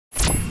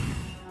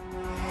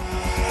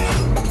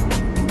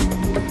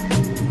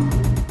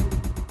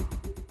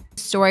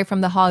story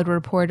from The Hollywood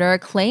Reporter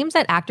claims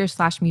that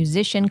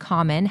actor/musician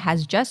Common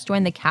has just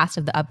joined the cast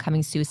of the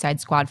upcoming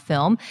Suicide Squad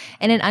film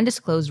in an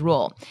undisclosed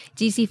role.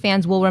 DC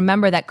fans will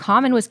remember that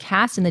Common was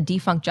cast in the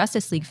defunct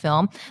Justice League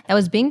film that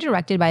was being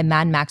directed by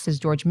Mad Max's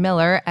George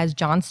Miller as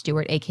John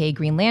Stewart, aka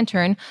Green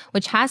Lantern,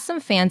 which has some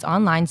fans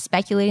online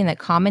speculating that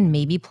Common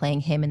may be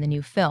playing him in the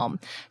new film.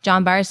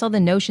 John Byer sold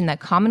the notion that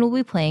Common will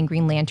be playing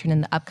Green Lantern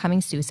in the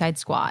upcoming Suicide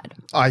Squad.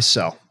 I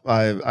sell.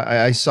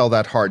 I sell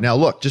that hard. Now,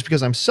 look, just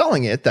because I'm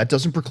selling it, that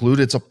doesn't preclude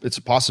it's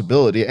a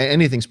possibility.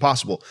 Anything's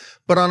possible.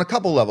 But on a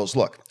couple levels,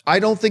 look, I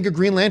don't think a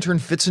Green Lantern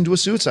fits into a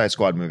Suicide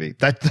Squad movie.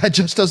 That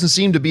just doesn't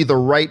seem to be the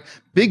right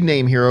big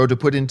name hero to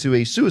put into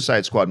a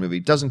Suicide Squad movie.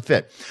 It doesn't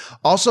fit.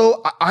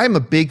 Also, I'm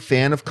a big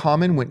fan of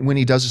Common when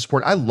he does his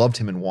support. I loved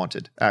him in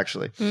Wanted,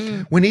 actually.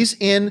 When he's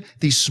in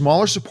these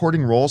smaller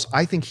supporting roles,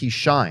 I think he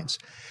shines.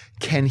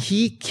 Can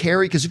he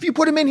carry, because if you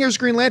put him in here as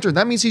Green Lantern,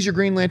 that means he's your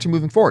Green Lantern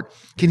moving forward.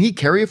 Can he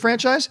carry a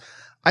franchise?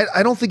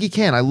 I don't think he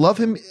can. I love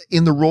him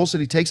in the roles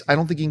that he takes. I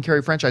don't think he can carry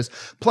a franchise.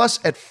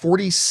 Plus, at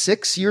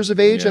 46 years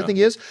of age, I think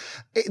he is.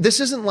 This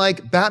isn't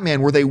like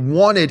Batman where they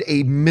wanted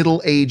a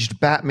middle-aged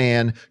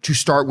Batman to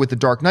start with the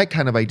Dark Knight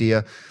kind of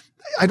idea.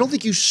 I don't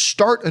think you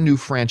start a new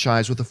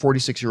franchise with a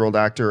 46-year-old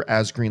actor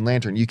as Green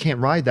Lantern. You can't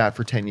ride that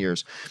for 10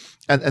 years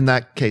in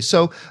that case.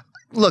 So,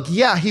 look,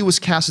 yeah, he was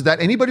cast as that.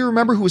 Anybody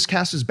remember who was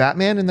cast as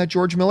Batman in that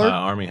George Miller?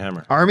 Armie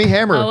Hammer. Armie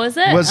Hammer. Oh, was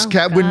it?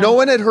 When no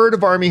one had heard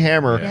of Armie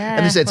Hammer. Yeah,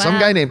 and they said, some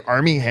guy named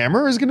Armie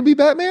Hammer is going to be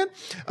Batman?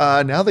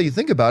 Now that you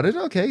think about it,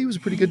 okay, he was a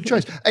pretty good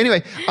choice.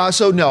 Anyway,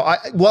 so no,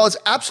 while it's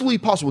absolutely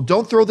possible,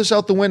 don't throw this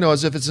out the window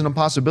as if it's an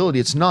impossibility.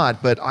 It's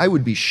not, but I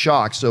would be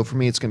shocked. So for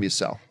me, it's going to be a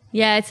sell.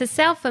 Yeah, it's a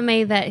sell for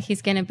me that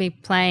he's going to be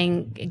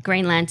playing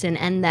Green Lantern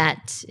and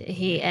that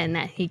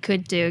he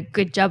could do a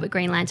good job at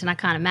Green Lantern. I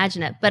can't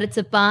imagine it. But it's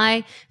a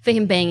buy for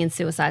him being in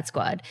Suicide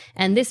Squad.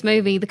 And this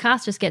movie, the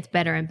cast just gets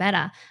better and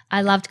better.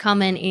 I loved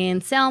Common in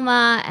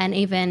Selma, and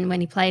even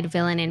when he played a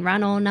villain in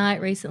Run All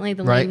Night recently,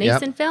 the Liam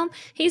Neeson film.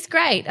 He's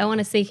great. I want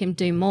to see him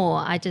do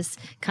more. I just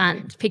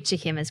can't picture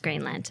him as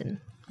Green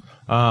Lantern.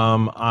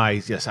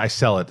 I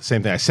sell it. The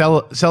same thing. I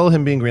sell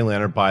him being Green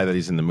Lantern, buy that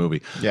he's in the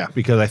movie. Yeah.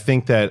 Because I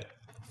think that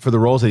for the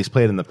roles that he's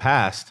played in the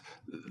past,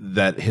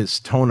 that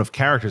his tone of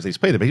characters that he's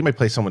played, he might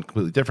play someone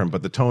completely different,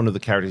 but the tone of the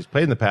characters he's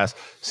played in the past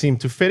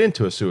seemed to fit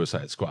into a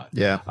Suicide Squad.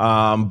 Yeah.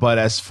 But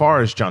as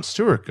far as John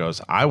Stewart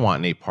goes, I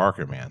want Nate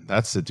Parker, man.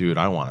 That's the dude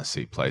I want to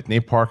see play.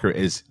 Nate Parker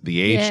is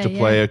the age to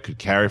play it, could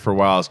carry for a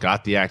while, has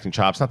got the acting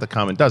chops. Not that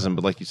Common doesn't,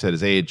 but like you said,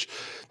 his age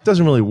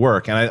doesn't really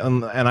work.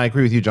 And I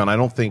agree with you, John. I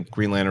don't think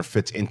Green Lantern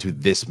fits into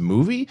this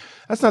movie.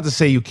 That's not to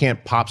say you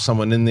can't pop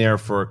someone in there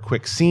for a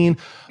quick scene.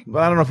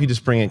 But I don't know if you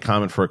just bring in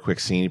Common for a quick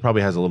scene. He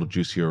probably has a little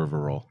juicier of a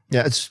role.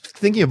 Yeah, it's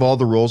thinking of all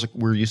the roles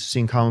we're used to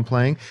seeing Common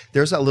playing.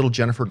 There's that little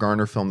Jennifer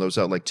Garner film that was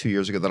out like 2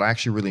 years ago that I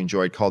actually really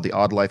enjoyed called The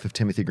Odd Life of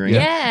Timothy Green.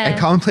 Yeah. And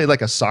Common played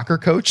like a soccer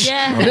coach.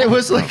 Yeah. And it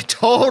was like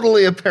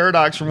totally a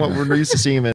paradox from what we're used to seeing him in.